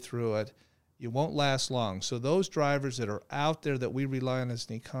your way through it. You won't last long. So those drivers that are out there that we rely on as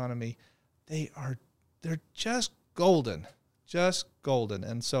an economy, they're just golden.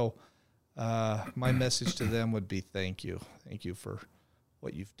 And so my message to them would be thank you. Thank you for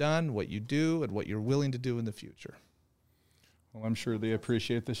what you've done, what you do, and what you're willing to do in the future. Well, I'm sure they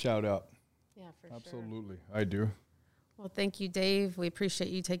appreciate the shout out. Yeah, for Absolutely. I do. Well, thank you, Dave. We appreciate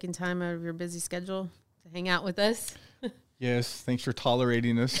you taking time out of your busy schedule to hang out with us. Yes, thanks for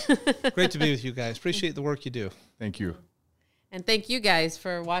tolerating us. Great to be with you guys. Appreciate the work you do. Thank you. And thank you guys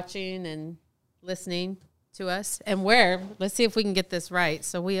for watching and listening to us. And let's see if we can get this right.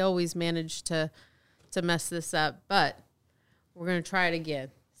 So we always manage to mess this up, but we're going to try it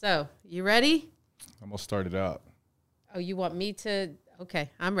again. So, you ready? I'm going to start it out. Oh, you want me to? Okay,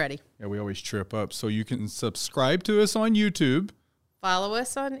 I'm ready. Yeah, we always trip up. So you can subscribe to us on YouTube. Follow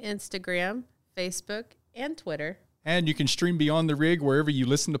us on Instagram, Facebook, and Twitter. And you can stream Beyond the Rig wherever you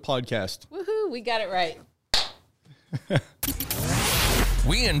listen to podcasts. Woohoo, we got it right.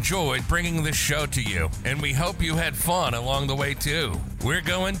 We enjoyed bringing this show to you, and we hope you had fun along the way, too. We're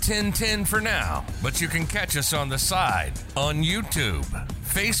going 10-10 for now, but you can catch us on the side on YouTube,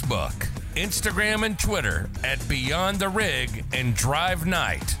 Facebook, Instagram, and Twitter at Beyond the Rig and Drive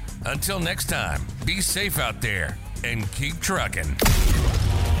Night. Until next time, be safe out there and keep trucking.